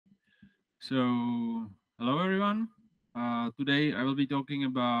So, hello everyone. Today I will be talking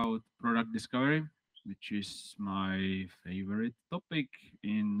about product discovery, which is my favorite topic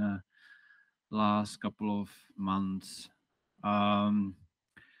in last couple of months. Um,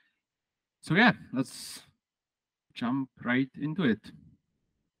 so yeah, let's jump right into it.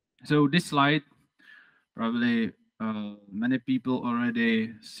 So this slide probably many people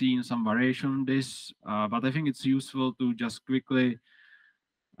already seen some variation on this, but I think it's useful to just quickly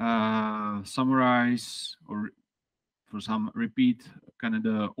summarize or for some repeat kind of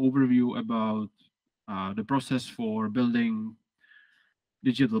the overview about the process for building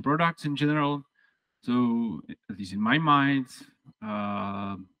digital products in general. So, at least in my mind,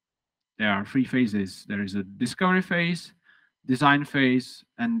 uh, there are three phases. There is a discovery phase, design phase,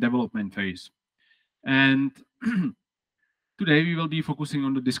 and development phase. And today we will be focusing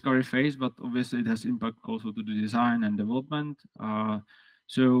on the discovery phase, but obviously it has impact also to the design and development.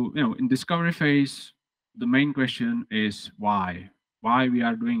 In discovery phase, the main question is why? Why we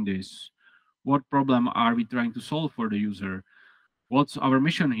are doing this? What problem are we trying to solve for the user? What's our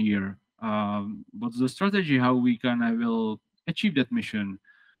mission here? What's the strategy? How we can I will achieve that mission?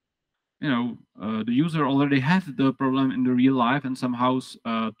 The user already has the problem in the real life and somehow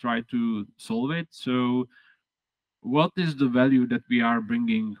try to solve it. So what is the value that we are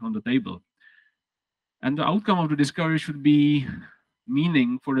bringing on the table? And the outcome of the discovery should be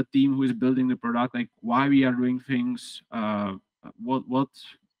meaning for the team who is building the product, like why we are doing things, what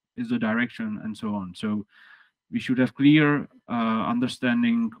is the direction, and so on. So we should have clear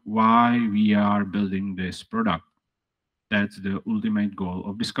understanding why we are building this product. That's the ultimate goal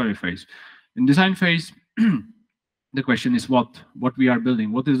of discovery phase. In design phase, the question is what we are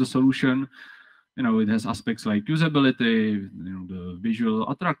building. What is the solution? It has aspects like usability, the visual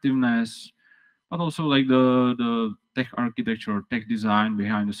attractiveness, but also like the tech architecture, tech design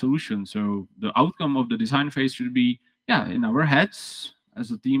behind the solution. So the outcome of the design phase should be, yeah, in our heads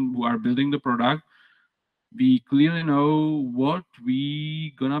as a team who are building the product, we clearly know what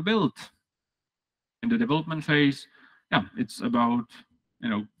we gonna build. In the development phase, yeah, it's about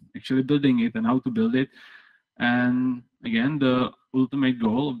actually building it and how to build it. And again, the ultimate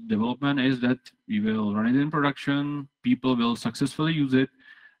goal of development is that we will run it in production, people will successfully use it,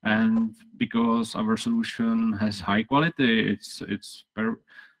 and because our solution has high quality, it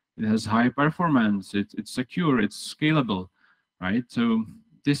has high performance, it's secure, it's scalable, right? So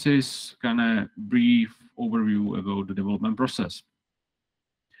this is kind of brief overview about the development process.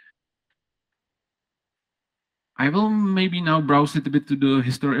 I will maybe now browse it a bit to the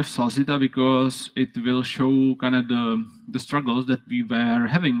history of Salsita because it will show kind of the struggles that we were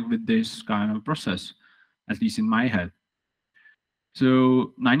having with this kind of process, at least in my head.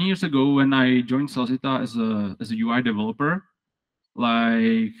 So 9 years ago, when I joined Salsita as a UI developer,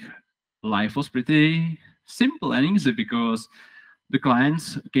 like life was pretty simple and easy because the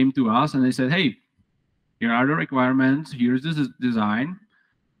clients came to us and they said, "Hey, here are the requirements. Here's this design,"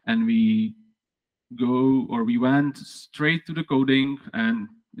 and we went straight to the coding, and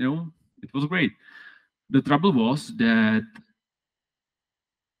it was great. The trouble was that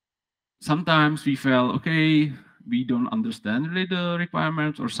sometimes we felt, okay, we don't understand really the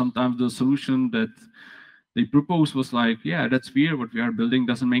requirements, or sometimes the solution that they proposed was like, yeah, that's weird, what we are building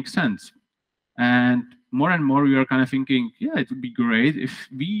doesn't make sense. And more we are kind of thinking, yeah, it would be great if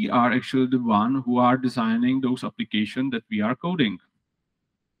we are actually the one who are designing those applications that we are coding.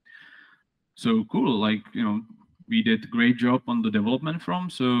 So cool, like, we did great job on the development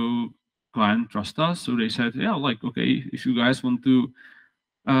front, so client trust us. So they said, yeah, like, okay, if you guys want to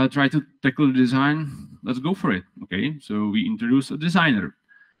try to tackle the design, let's go for it. Okay, so we introduced a designer.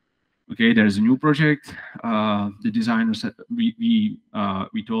 Okay, there's a new project. The designer said, we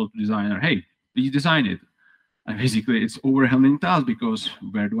told the designer, hey, please design it. And basically, it's overwhelming task because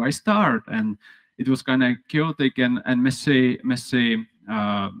where do I start? And it was kind of chaotic and messy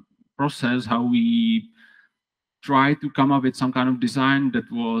process how we try to come up with some kind of design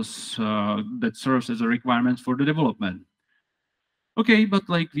that serves as a requirement for the development. Okay, but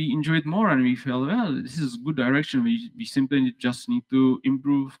like we enjoyed more and we felt, well, this is a good direction. We simply just need to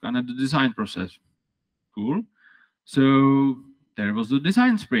improve kind of the design process. Cool. So there was the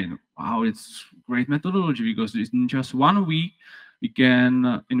design sprint. Wow, it's great methodology because in just 1 week we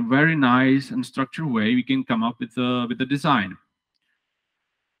can, in a very nice and structured way, we can come up with a design.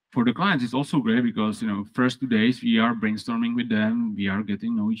 For the clients, it's also great because first 2 days we are brainstorming with them, we are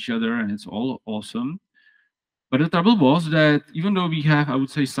getting to know each other, and it's all awesome. But the trouble was that even though we have, I would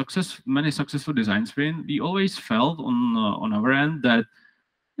say, many successful design sprints, we always felt on our end that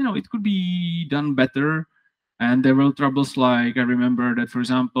it could be done better, And there were troubles like, I remember that, for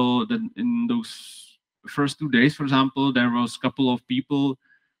example, that in those first 2 days, for example, there was a couple of people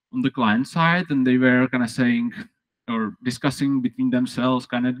on the client side, and they were kind of saying or discussing between themselves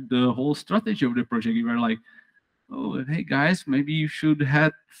kind of the whole strategy of the project. You were like, oh, hey guys, maybe you should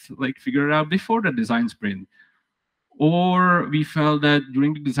have like figured it out before the design sprint. Or we felt that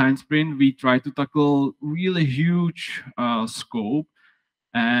during the design sprint, we tried to tackle really huge scope,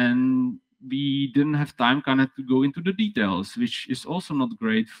 and we didn't have time kind of to go into the details, which is also not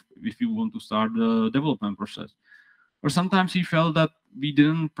great if you want to start the development process. Or sometimes we felt that we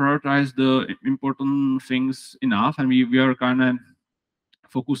didn't prioritize the important things enough, and we are kind of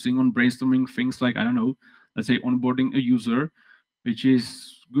focusing on brainstorming things like, I don't know, let's say onboarding a user, which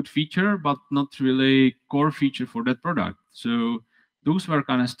is good feature, but not really core feature for that product. So those were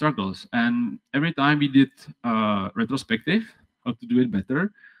kind of struggles. And every time we did retrospective, how to do it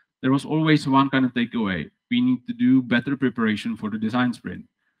better, there was always one kind of takeaway. We need to do better preparation for the design sprint.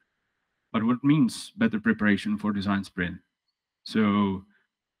 But what means better preparation for design sprint? So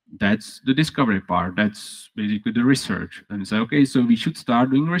that's the discovery part. That's basically the research. And say, okay, so we should start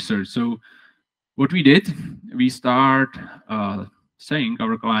doing research. So what we did, we start saying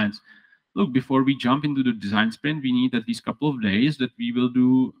our clients, look, before we jump into the design sprint, we need at least a couple of days that we will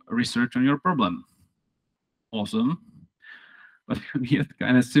do research on your problem. Awesome. But we had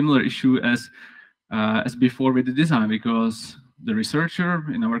kind of similar issue as before with the design, because the researcher,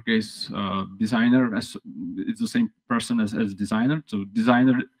 in our case, designer, it's the same person as designer. So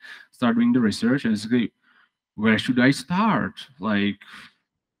designer start doing the research and say, where should I start? Like,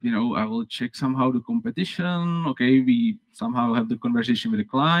 I will check somehow the competition. Okay, we somehow have the conversation with the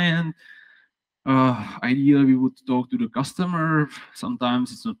client. Ideally, we would talk to the customer.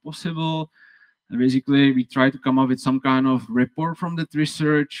 Sometimes it's not possible. And basically, we try to come up with some kind of report from that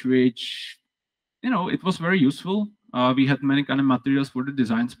research, which, it was very useful. We had many kind of materials for the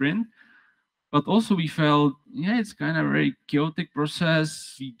design sprint, but also we felt, yeah, it's kind of a very chaotic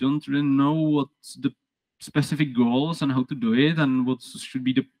process. We don't really know what's the specific goals and how to do it and what should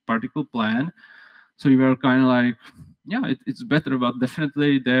be the particle plan. So we were kind of like, yeah, it's better, but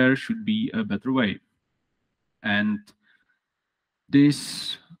definitely there should be a better way. And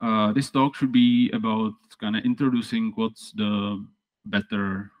this talk should be about kind of introducing what's the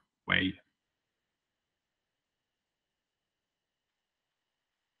better way.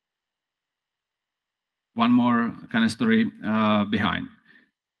 One more kind of story behind.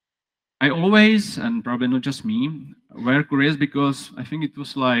 I always, and probably not just me, were curious because I think it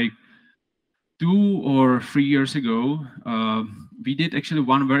was like 2 or 3 years ago, we did actually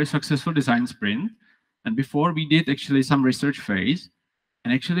one very successful design sprint. And before we did actually some research phase.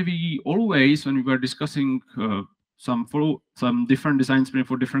 And actually we always, when we were discussing some different design sprint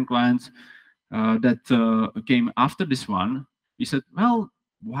for different clients that came after this one, we said, well,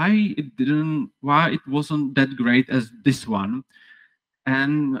 why it wasn't that great as this one?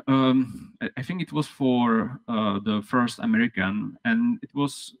 And I think it was for the first American, and it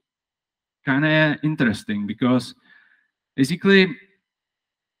was kind of interesting because basically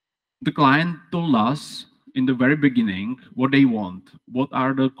the client told us in the very beginning what they want, what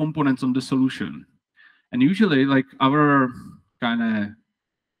are the components of the solution. And usually, like, our kind of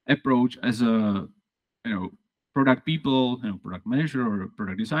approach as a product people, product manager or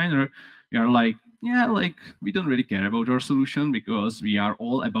product designer, we are like, yeah, like, we don't really care about our solution because we are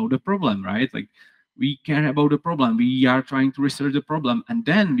all about the problem, right? Like, we care about the problem, we are trying to research the problem, and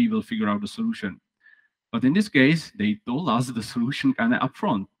then we will figure out the solution. But in this case, they told us the solution kind of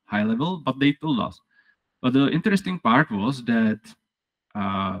upfront, high level, but they told us. But the interesting part was that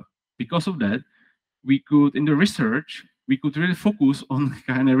because of that, we could, in the research, we could really focus on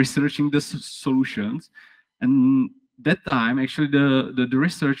kind of researching the solutions. And that time, actually, the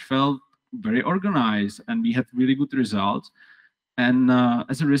research felt very organized, and we had really good results. And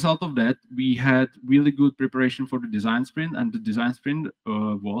as a result of that, we had really good preparation for the design sprint, and the design sprint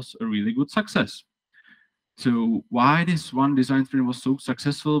was a really good success. So why this one design sprint was so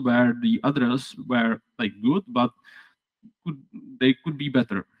successful, where the others were like good, but they could be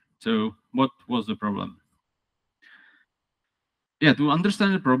better? So what was the problem? Yeah, to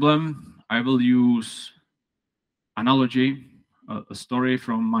understand the problem, I will use analogy, a story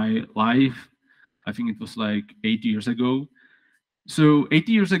from my life. I think it was like 8 years ago. So 8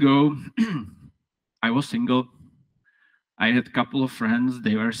 years ago, I was single. I had a couple of friends,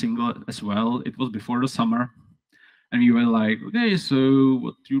 they were single as well. It was before the summer. And we were like, okay, so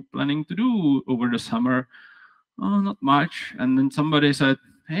what you planning to do over the summer? Oh, not much. And then somebody said,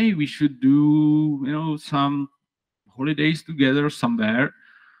 hey, we should do, some holidays together somewhere.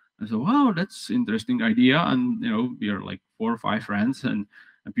 And so, wow, that's interesting idea. And we are like 4 or 5 friends, and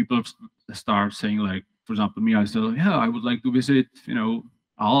people start saying, like, for example, me, I said, yeah, I would like to visit,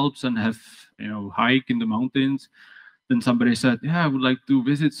 Alps and have, hike in the mountains. Then somebody said, yeah, I would like to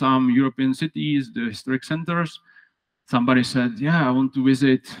visit some European cities, the historic centers. Somebody said, yeah, I want to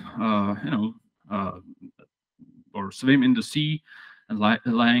visit, uh, or swim in the sea and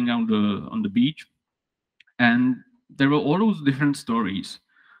lying on the beach. And there were all those different stories,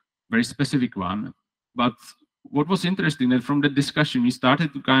 very specific one. But what was interesting that from the discussion, we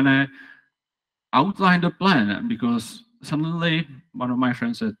started to kind of outline the plan, because suddenly one of my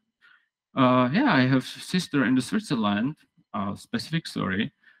friends said, yeah, I have sister in the Switzerland, specific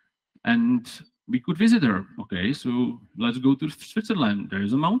story, and we could visit her. Okay, so let's go to Switzerland. There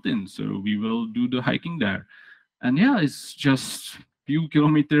is a mountain, so we will do the hiking there. And yeah, it's just few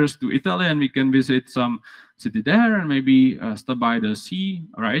kilometers to Italy, and we can visit some city there and maybe stop by the sea,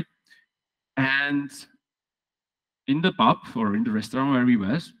 right? And in the pub or in the restaurant where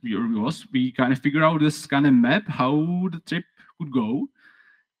we kind of figure out this kind of map how the trip could go,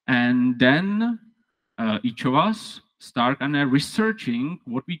 and then each of us start kind of researching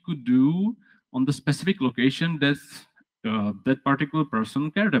what we could do on the specific location that that particular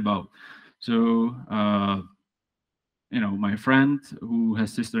person cared about. So my friend who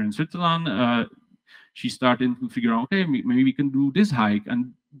has sister in Switzerland, she started to figure out, okay, maybe we can do this hike,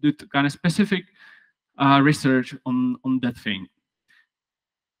 and did kind of specific research on that thing.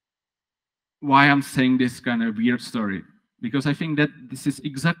 Why I'm saying this kind of weird story? Because I think that this is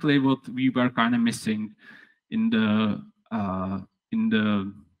exactly what we were kind of missing in the uh, in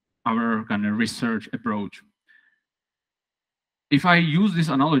the our kind of research approach. If I use this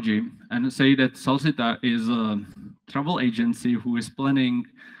analogy and say that Salsita is a travel agency who is planning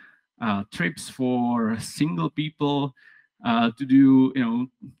trips for single people to do,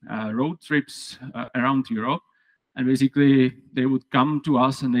 road trips around Europe, and basically they would come to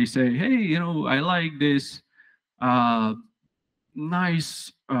us and they say, hey, I like this uh,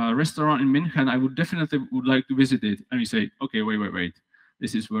 nice restaurant in München. I would definitely would like to visit it. And we say, okay, wait.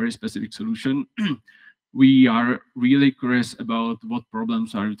 This is very specific solution. We are really curious about what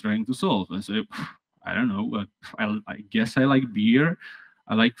problems are you trying to solve. And say, I don't know, but I guess I like beer.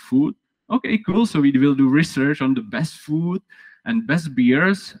 I like food. Okay, cool. So we will do research on the best food and best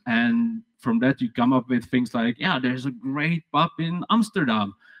beers. And from that, you come up with things like, yeah, there's a great pub in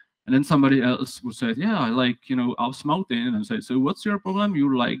Amsterdam. And then somebody else would say, yeah, I like, Alps Mountain. And I say, so what's your problem?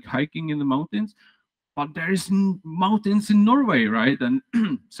 You like hiking in the mountains? But there is mountains in Norway, right? And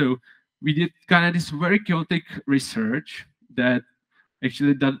so we did kind of this very chaotic research that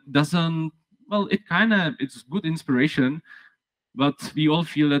actually that doesn't, well, it's good inspiration, but we all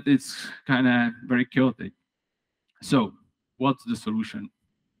feel that it's kind of very chaotic. So what's the solution?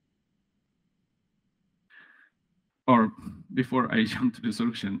 Or before I jump to the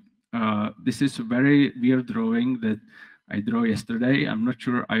solution, this is a very weird drawing that I drew yesterday. I'm not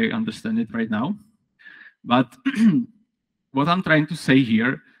sure I understand it right now, but what I'm trying to say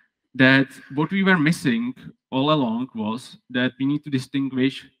here, that what we were missing all along was that we need to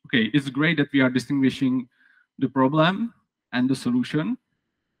distinguish, okay, it's great that we are distinguishing the problem and the solution,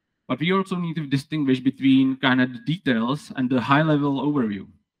 but we also need to distinguish between kind of the details and the high level overview.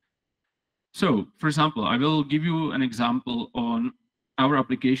 So, for example, I will give you an example on our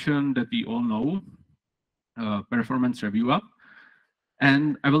application that we all know, Performance Review App.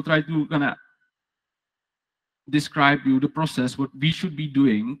 And I will try to kind of describe you the process, what we should be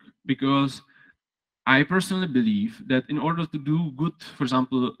doing, because I personally believe that in order to do good, for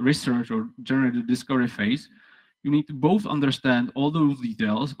example, research or generative discovery phase, you need to both understand all those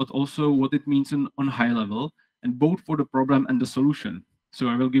details, but also what it means on high level, and both for the problem and the solution. So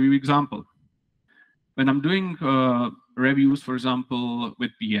I will give you an example. When I'm doing reviews, for example,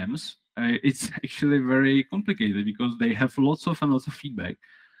 with PMs, it's actually very complicated because they have lots of feedback.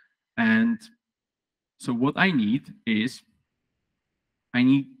 And so what I need is,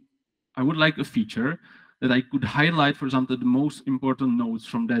 I would like a feature that I could highlight, for example, the most important notes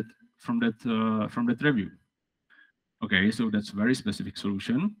from that review. Okay, so that's a very specific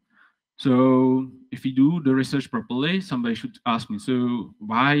solution. So if you do the research properly, somebody should ask me, so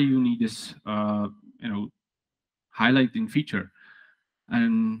why you need this, highlighting feature?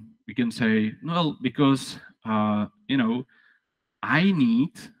 And we can say, well, because I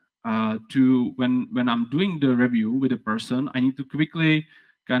need to, when I'm doing the review with a person, I need to quickly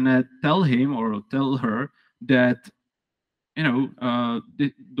kind of tell him or tell her that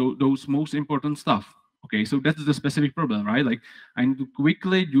those most important stuff. Okay, so that's the specific problem, right? Like I need to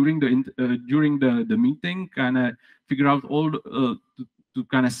quickly during the meeting kind of figure out all to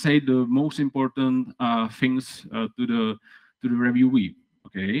kind of say the most important things to the reviewee.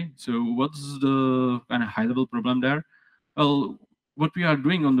 Okay, so what's the kind of high level problem there? Well, what we are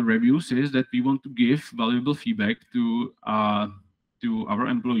doing on the reviews is that we want to give valuable feedback to our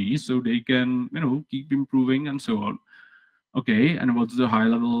employees so they can keep improving and so on. Okay, and what's the high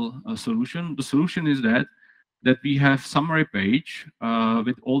level solution? The solution is that we have summary page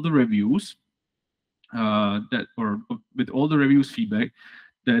with all the reviews with all the reviews feedback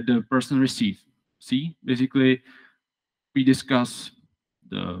that the person received. See, basically, we discuss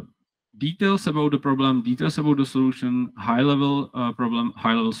the details about the problem, details about the solution, high level problem,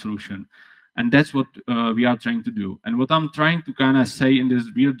 high level solution. And that's what we are trying to do. And what I'm trying to kind of say in this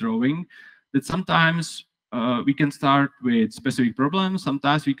real drawing, that sometimes we can start with specific problems,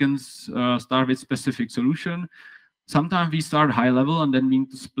 sometimes we can start with specific solution, sometimes we start high level and then we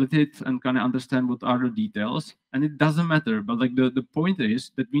need to split it and kind of understand what are the details. And it doesn't matter, but like the point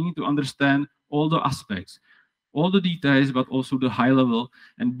is that we need to understand all the aspects, all the details, but also the high level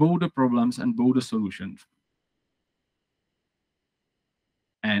and both the problems and both the solutions.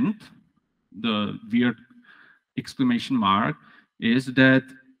 And the weird exclamation mark is that,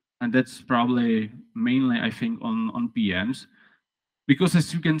 and that's probably mainly I think on PMs, because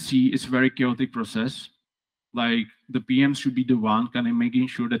as you can see, it's a very chaotic process. Like the PM should be the one kind of making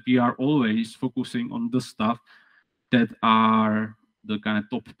sure that we are always focusing on the stuff that are the kind of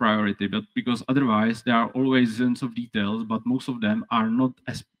top priority, but because otherwise there are always tons of details, but most of them are not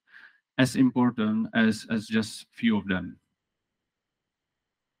as important as just few of them.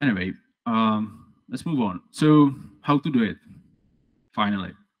 Anyway, let's move on. So how to do it?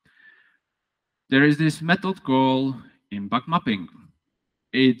 Finally, there is this method called impact mapping.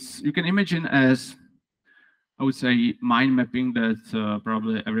 You can imagine as, I would say, mind mapping that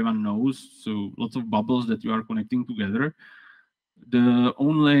probably everyone knows. So lots of bubbles that you are connecting together. The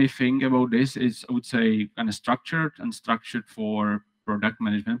only thing about this is, I would say, kind of structured and structured for product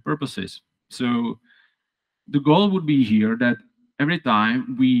management purposes. So the goal would be here that every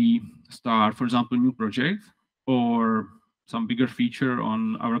time we start, for example, a new project or some bigger feature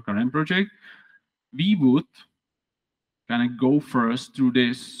on our current project, we would kind of go first through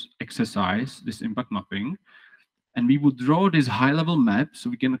this exercise, this impact mapping, and we would draw this high-level map so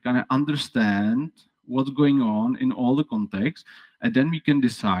we can kind of understand what's going on in all the contexts, and then we can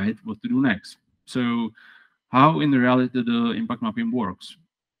decide what to do next. So how in the reality the impact mapping works?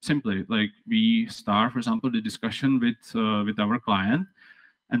 Simply, like we start, for example, the discussion with our client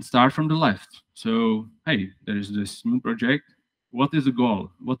and start from the left. So, hey, there is this new project. What is the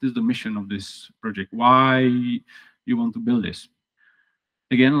goal? What is the mission of this project? Why you want to build this?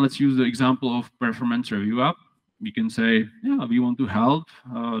 Again, let's use the example of performance review app. We can say, yeah, we want to help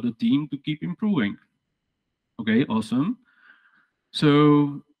the team to keep improving. Okay, awesome.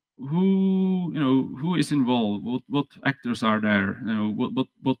 So who is involved? What actors are there?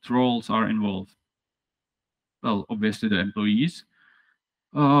 What roles are involved? Well, obviously the employees.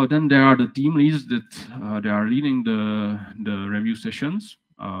 Then there are the team leads that they are leading the review sessions.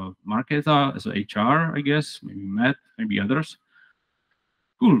 Marketa as a HR, I guess, maybe Matt, maybe others.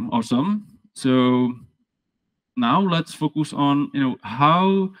 Cool, awesome. So now let's focus on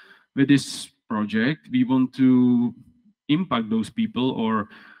how with this project we want to impact those people, or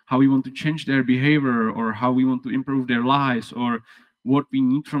how we want to change their behavior, or how we want to improve their lives, or what we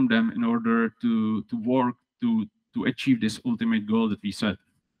need from them in order to work to achieve this ultimate goal that we set.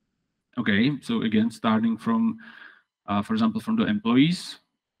 Okay, so again, starting from for example, from the employees,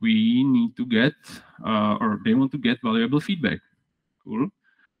 we need to get or they want to get valuable feedback. Cool.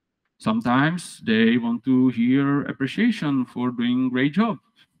 Sometimes they want to hear appreciation for doing great job.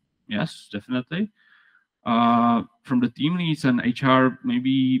 Yes, definitely. From the team leads and HR,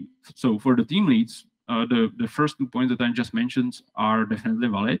 maybe. So for the team leads, the first 2 points that I just mentioned are definitely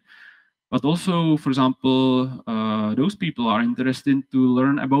valid. But also, for example, those people are interested to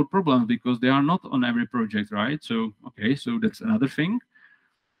learn about problems because they are not on every project, right? So, okay, so that's another thing.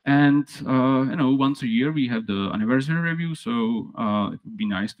 And once a year we have the anniversary review, so it would be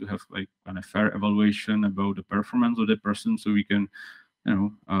nice to have like kind of fair evaluation about the performance of the person, so we can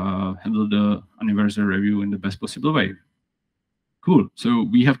handle the anniversary review in the best possible way. Cool. So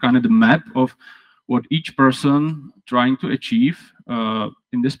we have kind of the map of what each person trying to achieve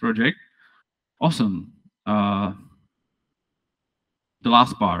in this project. Awesome. The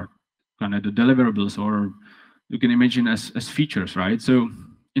last part, kind of the deliverables, or you can imagine as features, right? So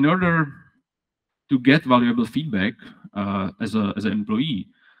in order to get valuable feedback as an employee,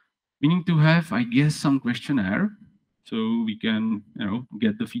 we need to have, I guess, some questionnaire so we can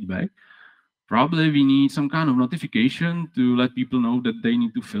get the feedback. Probably we need some kind of notification to let people know that they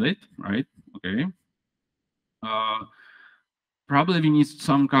need to fill it, right? Okay. Uh, Probably we need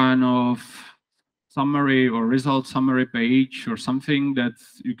some kind of summary or result summary page or something that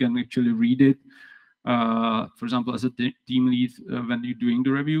you can actually read it. For example, as a team lead when you're doing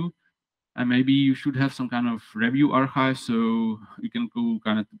the review. And maybe you should have some kind of review archive so you can go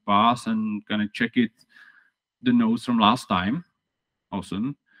kind of to pass and kind of check it, the notes from last time.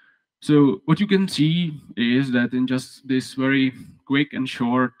 Awesome. So what you can see is that in just this very quick and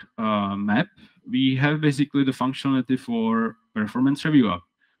short map, we have basically the functionality for performance review.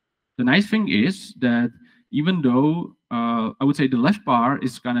 The nice thing is that even though I would say the left bar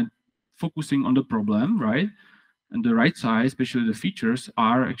is kind of focusing on the problem, right? And the right side, especially the features,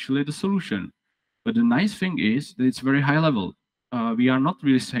 are actually the solution. But the nice thing is that it's very high level. We are not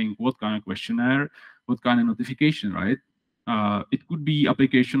really saying what kind of questionnaire, what kind of notification, right? It could be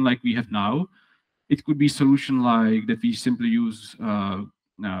application like we have now. It could be solution like that we simply use,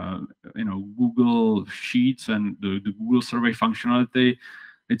 Google Sheets and the Google Survey functionality.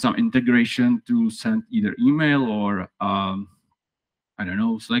 It's some integration to send either email or I don't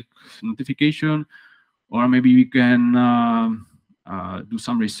know, Slack notification, or maybe we can do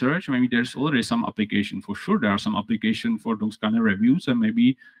some research. Maybe there's already some application. For sure, there are some application for those kind of reviews, and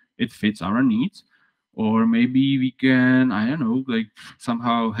maybe it fits our needs. Or maybe we can, I don't know, like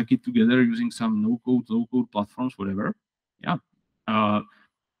somehow hack it together using some no-code, low-code platforms, whatever. Yeah. Uh,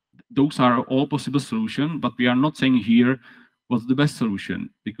 those are all possible solutions, but we are not saying here what's the best solution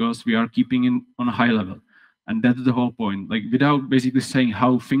because we are keeping it on a high level. And that's the whole point. Like without basically saying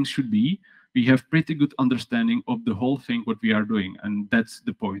how things should be, we have pretty good understanding of the whole thing, what we are doing. And that's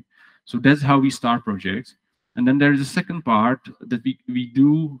the point. So that's how we start projects. And then there is a second part that we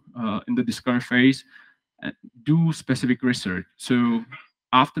do in the discovery phase, uh, do specific research. So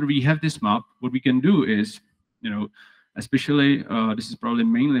after we have this map, what we can do is, especially this is probably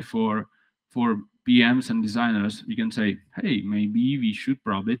mainly for PMs and designers. We can say, hey, maybe we should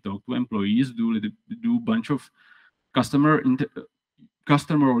probably talk to employees, do a bunch of customer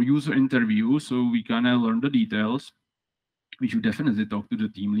or user interviews, so we kind of learn the details. We should definitely talk to the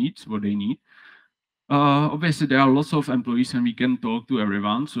team leads what they need. Obviously, there are lots of employees and we can talk to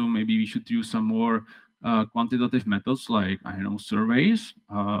everyone. So maybe we should use some more quantitative methods like, I don't know, surveys.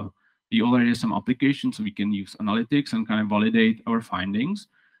 We already have some applications, so we can use analytics and kind of validate our findings,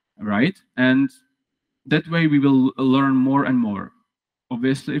 right? And that way we will learn more and more.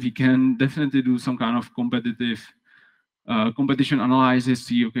 Obviously, we can definitely do some kind of competition analysis,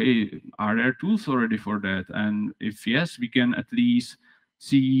 see, okay, are there tools already for that? And if yes, we can at least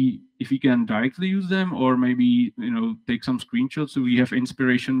see if we can directly use them or maybe, take some screenshots so we have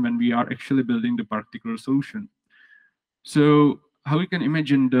inspiration when we are actually building the particular solution. So how we can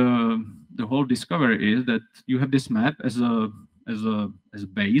imagine the whole discovery is that you have this map as a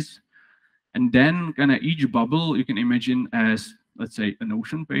base, and then kind of each bubble you can imagine as, let's say, a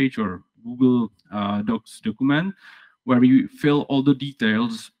Notion page or Google Docs document where we fill all the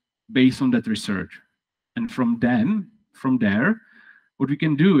details based on that research. And from there, what we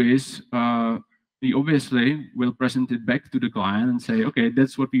can do is we obviously will present it back to the client and say, okay,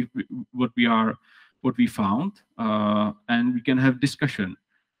 that's what we found, and we can have discussion.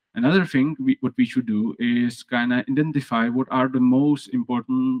 Another thing what we should do is kind of identify what are the most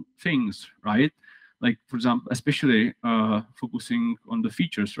important things, right? Like, for example, especially focusing on the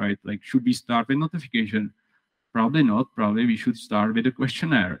features, right? Like, should we start with notification? Probably not. Probably we should start with a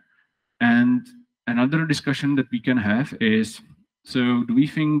questionnaire. And another discussion that we can have is, so do we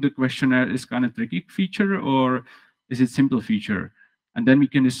think the questionnaire is kind of tricky feature or is it simple feature? And then we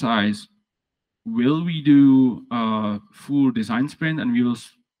can decide, will we do a full design sprint and we will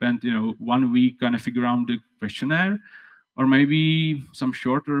spend 1 week kind of figure out the questionnaire, or maybe some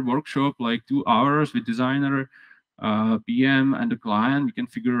shorter workshop like 2 hours with designer, PM and the client, we can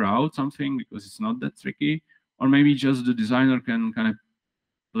figure out something because it's not that tricky, or maybe just the designer can kind of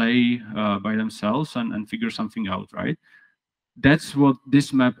play by themselves and figure something out, right? That's what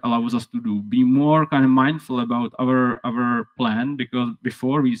this map allows us to do. Be more kind of mindful about our plan, because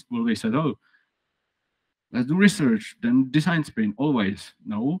before we always said, oh, let's do research, then design sprint, always.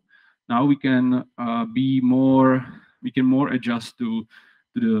 No, now we can we can more adjust to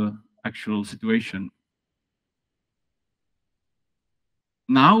the actual situation.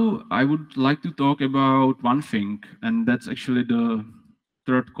 Now I would like to talk about one thing, and that's actually the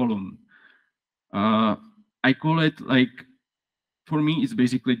third column. I call it, like, for me, it's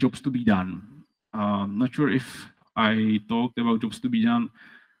basically jobs to be done. Not sure if I talked about jobs to be done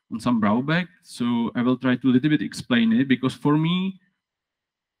on some drawback, so I will try to a little bit explain it, because for me,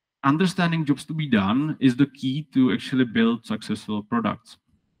 understanding jobs to be done is the key to actually build successful products.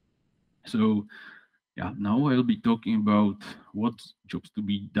 So yeah, now I'll be talking about what jobs to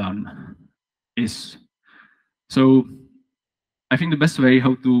be done is. So I think the best way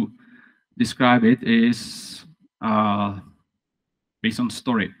how to describe it is based on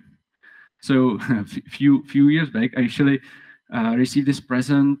story. So a few years back, I actually received this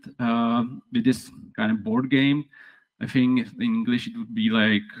present with this kind of board game. I think in English it would be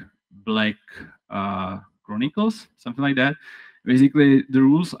like Black Chronicles, something like that. Basically, the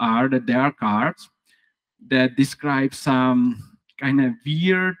rules are that there are cards that describe some kind of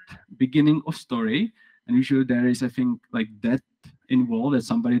weird beginning of story, and usually there is, I think, like death involved, that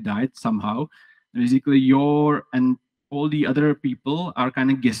somebody died somehow. Basically, your and all the other people are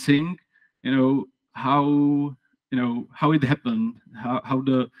kind of guessing, how how it happened, how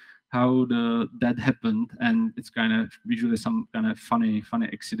the that happened, and it's kind of usually some kind of funny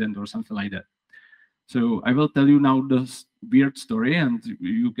accident or something like that. So I will tell you now the weird story, and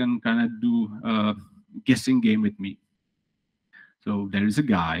you can kind of do a guessing game with me. So there is a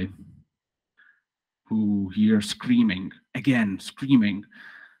guy who hears screaming, again screaming.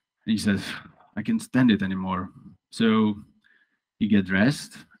 And he says, "I can't stand it anymore." So he gets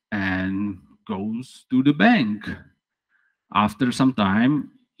dressed and goes to the bank. After some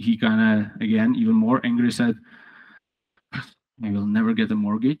time, he kind of, again, even more angry, said, "I will never get a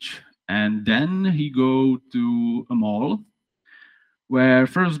mortgage." And then he go to a mall where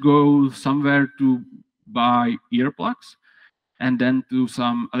first go somewhere to buy earplugs, and then to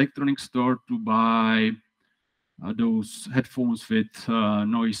some electronic store to buy those headphones with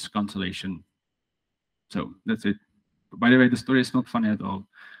noise cancellation. So that's it. By the way, the story is not funny at all.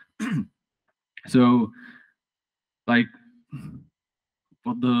 So, like,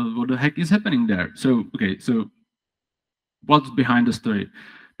 what the heck is happening there? So, okay, so what's behind the story?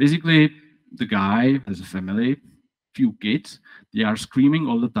 Basically, the guy has a family, few kids. They are screaming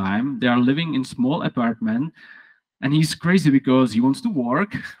all the time. They are living in small apartment, and he's crazy because he wants to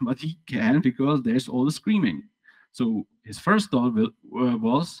work, but he can't because there's all the screaming. So his first thought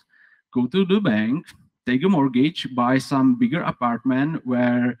was go to the bank, take a mortgage, buy some bigger apartment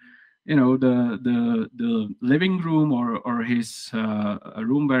where the living room or his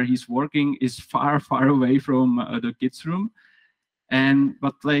room where he's working is far away from the kids' room. And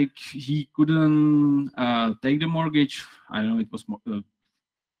but like he couldn't take the mortgage. I don't know, it was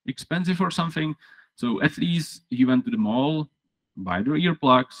expensive or something. So at least he went to the mall, buy the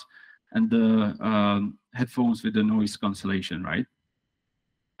earplugs and the headphones with the noise cancellation, right?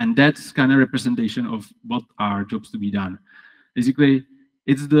 And that's kind of representation of what are jobs to be done. Basically,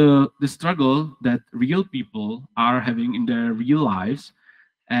 it's the struggle that real people are having in their real lives,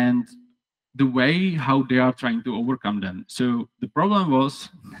 and the way how they are trying to overcome them. So the problem was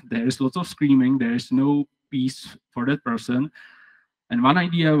there is lots of screaming, there is no peace for that person. And one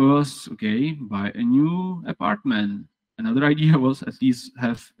idea was, okay, buy a new apartment. Another idea was at least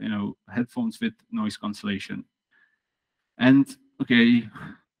have headphones with noise cancellation. And okay,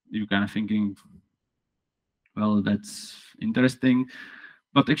 you're kind of thinking, well, that's interesting.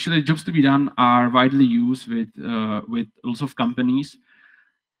 But actually, jobs to be done are widely used with lots of companies,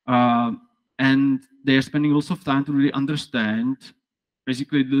 uh, and they're spending lots of time to really understand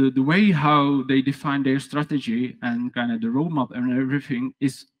basically the way how they define their strategy and kind of the roadmap and everything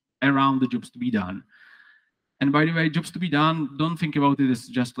is around the jobs to be done. And by the way, jobs to be done, don't think about it as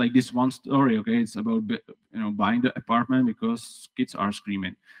just like this one story, okay? It's about buying the apartment because kids are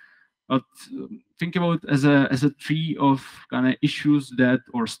screaming. But think about it as a tree of kind of issues that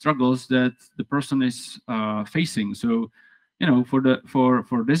or struggles that the person is facing. So,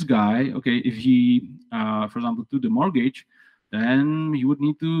 for this guy, okay, if he, for example, to the mortgage, then he would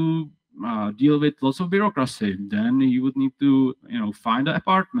need to deal with lots of bureaucracy. Then he would need to, find an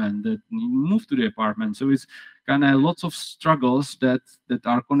apartment, that move to the apartment. So it's kind of lots of struggles that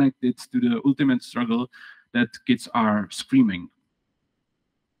are connected to the ultimate struggle that kids are screaming.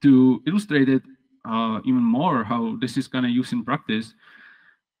 To illustrate it even more, how this is kind of used in practice.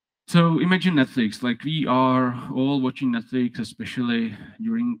 So imagine Netflix. Like we are all watching Netflix, especially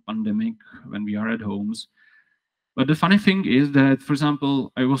during pandemic when we are at homes. But the funny thing is that, for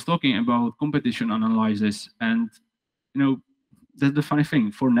example, I was talking about competition analysis, and you know that's the funny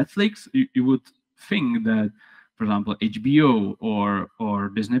thing. For Netflix, you would think that, for example, HBO or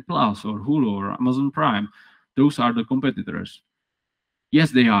Disney Plus or Hulu or Amazon Prime, those are the competitors.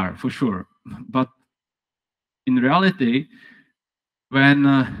 Yes, they are for sure. But in reality,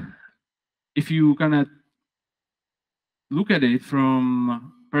 when if you kind of look at it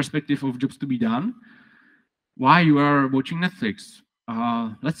from perspective of jobs to be done, why you are watching Netflix?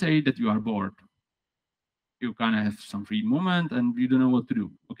 let's say that you are bored. You kind of have some free moment and you don't know what to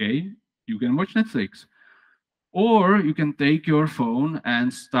do. Okay, you can watch Netflix. Or you can take your phone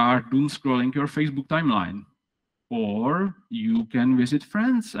and start doom scrolling your Facebook timeline. Or you can visit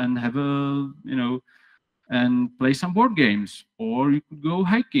friends and have a, and play some board games. Or you could go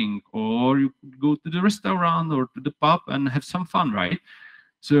hiking, or you could go to the restaurant or to the pub and have some fun, right?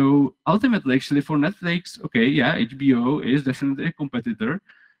 So ultimately, actually, for Netflix, okay, yeah, HBO is definitely a competitor,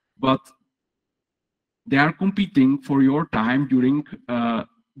 but they are competing for your time during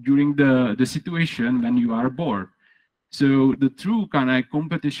the situation when you are bored. So the true kind of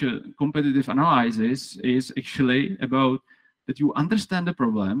competitive analysis is actually about that you understand the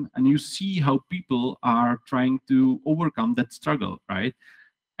problem and you see how people are trying to overcome that struggle, right?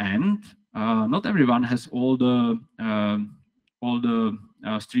 And not everyone has all the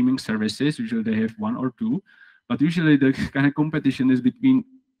streaming services. Usually they have one or two, but usually the kind of competition is between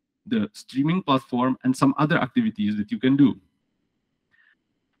the streaming platform and some other activities that you can do.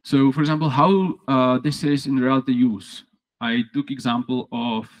 So, for example, how this is in reality use. I took example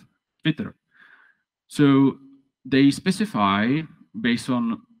of Twitter. So they specify based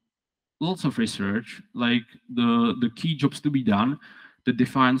on lots of research, like the key jobs to be done that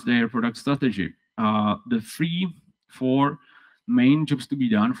defines their product strategy. The three, four main jobs to be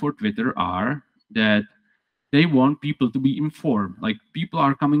done for Twitter are that they want people to be informed. Like people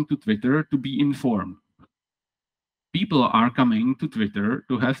are coming to Twitter to be informed. People are coming to Twitter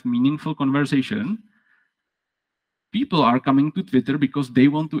to have meaningful conversation. People are coming to Twitter because they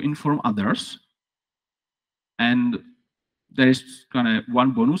want to inform others. And there is kind of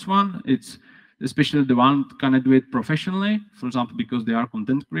one bonus one. It's especially the one kind of do it professionally, for example, because they are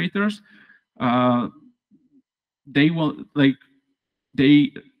content creators. Uh, they want like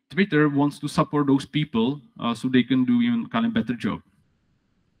they Twitter wants to support those people so they can do even kind of better job.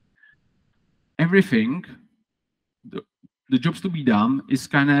 Everything, the, the jobs to be done is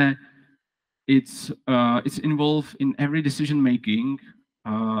kind of it's involved in every decision making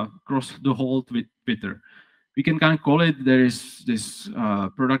across the whole Twitter. We can kind of call it, there is this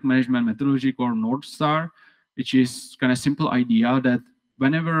product management methodology called North Star, which is kind of simple idea that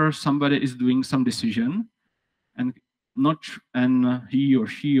whenever somebody is doing some decision and not and he or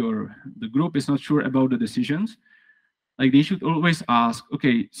she or the group is not sure about the decisions, like they should always ask,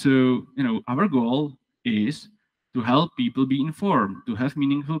 okay, so our goal is to help people be informed, to have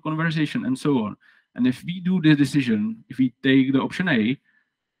meaningful conversation, and so on. And if we do the decision, if we take the option A,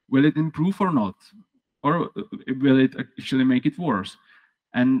 will it improve or not? Or will it actually make it worse?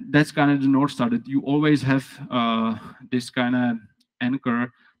 And that's kind of the North Star, that you always have this kind of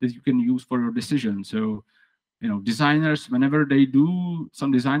anchor that you can use for your decision. So, designers, whenever they do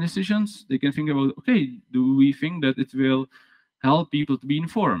some design decisions, they can think about, okay, do we think that it will help people to be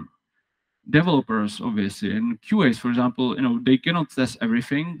informed? Developers, obviously, and QAs, for example, they cannot test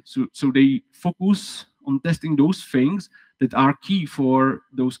everything. So they focus on testing those things that are key for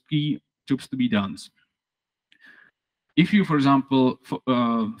those key jobs to be done. If you, for example,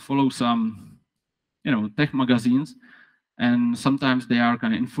 follow some, tech magazines, and sometimes they are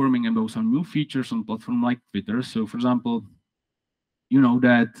kind of informing about some new features on platform like Twitter. So, for example, you know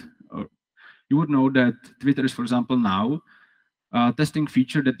that, or you would know that Twitter is, for example, now testing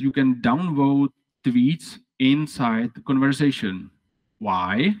feature that you can downvote tweets inside the conversation.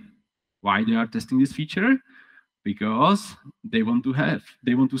 Why? Why they are testing this feature? Because they want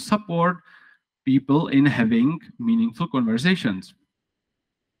to support people in having meaningful conversations.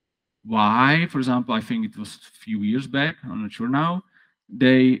 Why? For example, I think it was a few years back, I'm not sure now,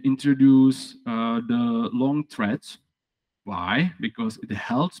 they introduced the long threads. Why? Because it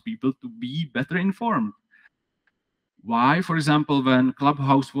helps people to be better informed. Why? For example, when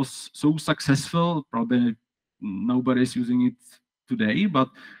Clubhouse was so successful, probably nobody's using it today, but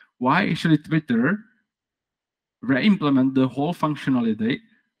why actually Twitter re-implement the whole functionality?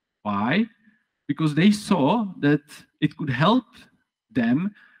 Why? Because they saw that it could help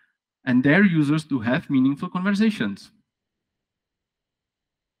them and their users to have meaningful conversations.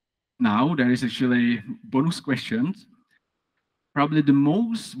 Now, there is actually bonus questions. Probably the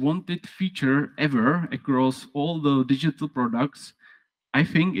most wanted feature ever across all the digital products, I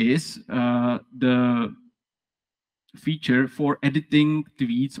think, is the feature for editing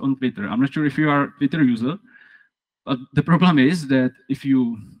tweets on Twitter. I'm not sure if you are a Twitter user, but the problem is that if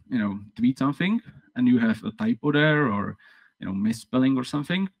you tweet something and you have a typo there or misspelling or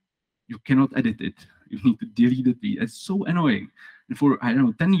something, you cannot edit it. You need to delete the tweet. It's so annoying. And for, I don't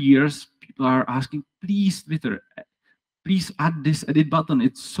know, 10 years, people are asking, please, Twitter, please add this edit button.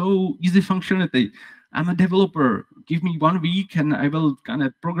 It's so easy functionality. I'm a developer. Give me 1 week and I will kind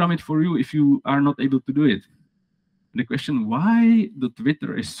of program it for you if you are not able to do it. The question why the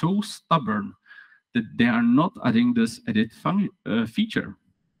Twitter is so stubborn that they are not adding this edit feature.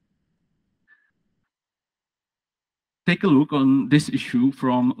 Take a look on this issue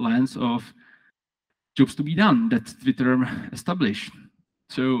from lens of jobs to be done that Twitter established.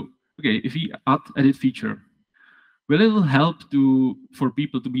 So, okay, if we add edit feature, will it help for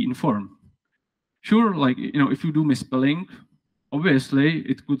people to be informed? Sure, like if you do misspelling, obviously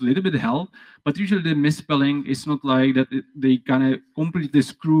it could a little bit help, but usually the misspelling is not like that. They kind of completely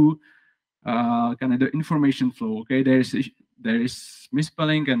screw kind of the information flow. Okay, there is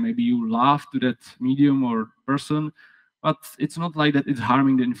misspelling, and maybe you laugh to that medium or person, but it's not like that. It's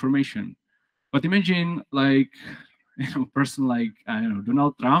harming the information. But imagine like person like I don't know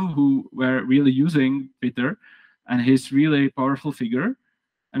Donald Trump who were really using Twitter, and he's really a powerful figure,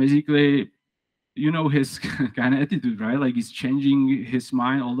 and basically his kind of attitude, right? Like he's changing his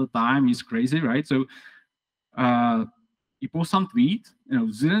mind all the time. He's crazy, right? So uh, he posts some tweet,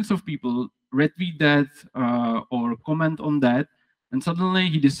 zillions of people retweet that or comment on that, and suddenly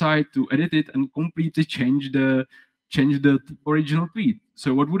he decide to edit it and completely change the original tweet.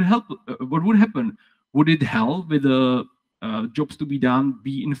 So what would help? What would happen? Would it help with the jobs to be done?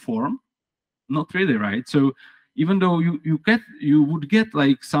 Be informed? Not really, right? So even though you would get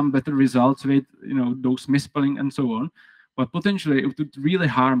like some better results with those misspelling and so on, but potentially it would really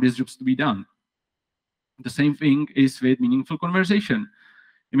harm these jobs to be done. The same thing is with meaningful conversation.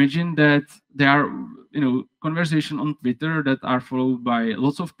 Imagine that there are conversation on Twitter that are followed by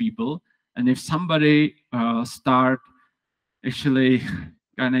lots of people, and if somebody start actually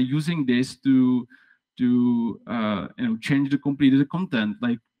kind of using this to change the completed content,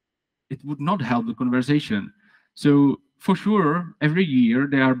 like it would not help the conversation. So for sure, every year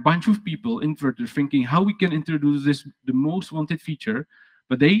there are a bunch of people in Twitter thinking how we can introduce the most wanted feature,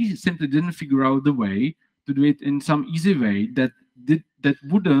 but they simply didn't figure out the way to do it in some easy way that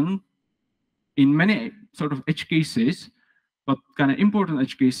wouldn't, in many sort of edge cases, but kind of important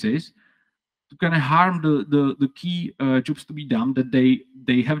edge cases, to kind of harm the key jobs to be done that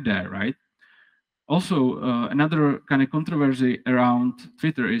they have there, right? Also, another kind of controversy around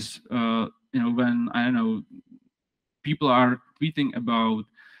Twitter is, when I don't know people are tweeting about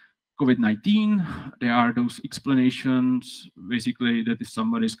COVID-19, there are those explanations, basically that if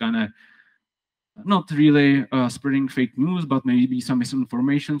somebody's kind of not really spreading fake news, but maybe some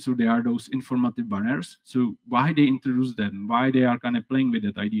misinformation. So there are those informative banners. So why they introduce them? Why they are kind of playing with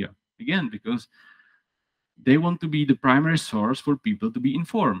that idea? Again, because they want to be the primary source for people to be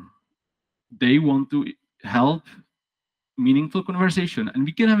informed. They want to help meaningful conversation, and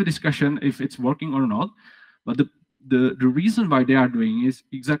we can have a discussion if it's working or not. But the reason why they are doing is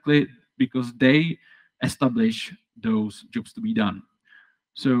exactly because they establish those jobs to be done.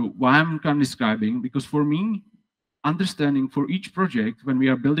 So why I'm kind of describing, because for me, understanding for each project when we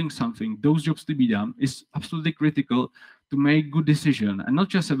are building something, those jobs to be done is absolutely critical to make good decision, and not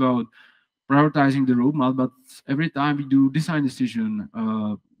just about prioritizing the roadmap, but every time we do design decision,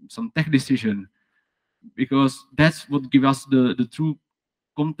 some tech decision, because that's what gives us the true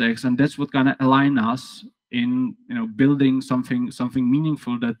context, and that's what kind of align us in building something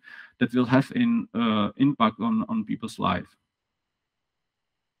meaningful that will have an impact on people's life.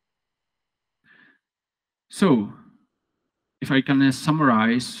 So if I can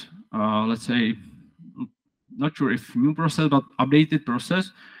summarize, let's say, not sure if new process, but updated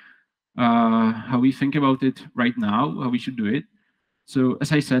process, how we think about it right now, how we should do it. So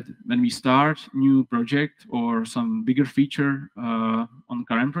as I said, when we start new project or some bigger feature on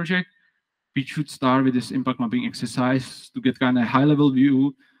current project, we should start with this impact mapping exercise to get kind of high level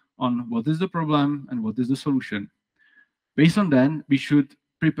view on what is the problem and what is the solution. Based on that, we should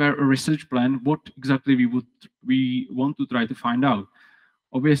prepare a research plan, what exactly we want to try to find out.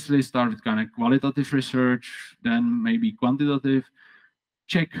 Obviously, start with kind of qualitative research, then maybe quantitative,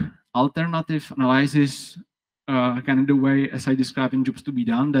 check alternative analysis, kind of the way as I described in jobs to be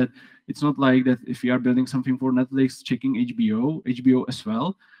done, that it's not like that if we are building something for Netflix, checking HBO as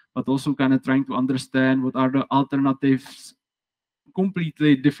well, but also kind of trying to understand what are the alternatives,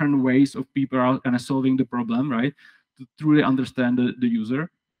 completely different ways of people are kind of solving the problem, right? To truly understand the user.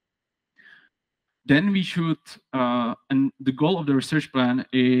 Then we should, and the goal of the research plan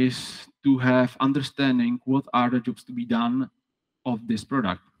is to have understanding what are the jobs to be done of this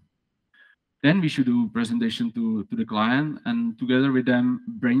product. Then we should do presentation to the client, and together with them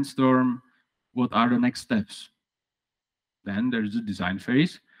brainstorm what are the next steps. Then there's the design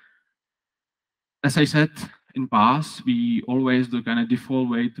phase. As I said, in past, we always the kind of default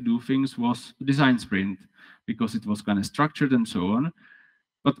way to do things was design sprint because it was kind of structured and so on.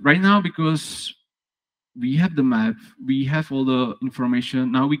 But right now, because we have the map, we have all the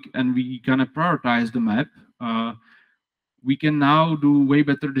information now, we kind of prioritize the map. Uh, we can now do way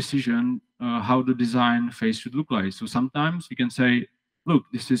better decision how the design phase should look like. So sometimes we can say, look,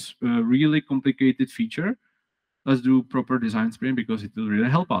 this is a really complicated feature. Let's do proper design sprint because it will really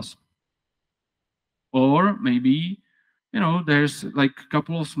help us. Or maybe, there's like a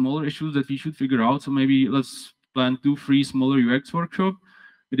couple of smaller issues that we should figure out. So maybe let's plan 2, 3 smaller UX workshop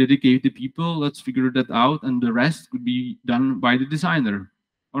with dedicated people. Let's figure that out, and the rest could be done by the designer.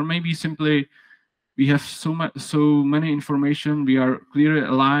 Or maybe simply we have so many information, we are clearly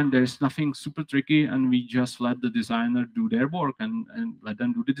aligned, there's nothing super tricky, and we just let the designer do their work and let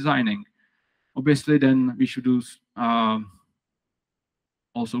them do the designing. Obviously, then we should do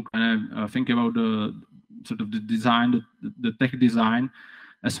also kind of think about the sort of the design, the tech design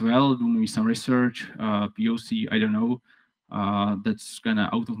as well, do maybe some research, POC, I don't know. That's kind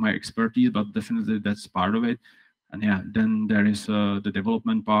of out of my expertise, but definitely that's part of it. And yeah, then there is the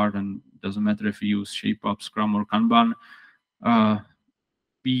development part, and doesn't matter if you use ShapeUp, Scrum, or Kanban.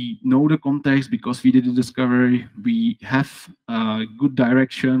 We know the context because we did the discovery. We have good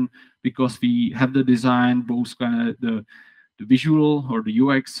direction because we have the design, both kind of the visual or the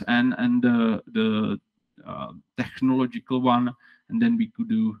UX and the technological one, and then we could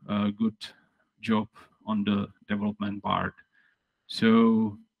do a good job on the development part.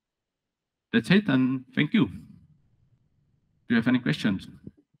 So that's it, and thank you. Do you have any questions?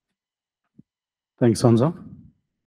 Thanks, Hamza.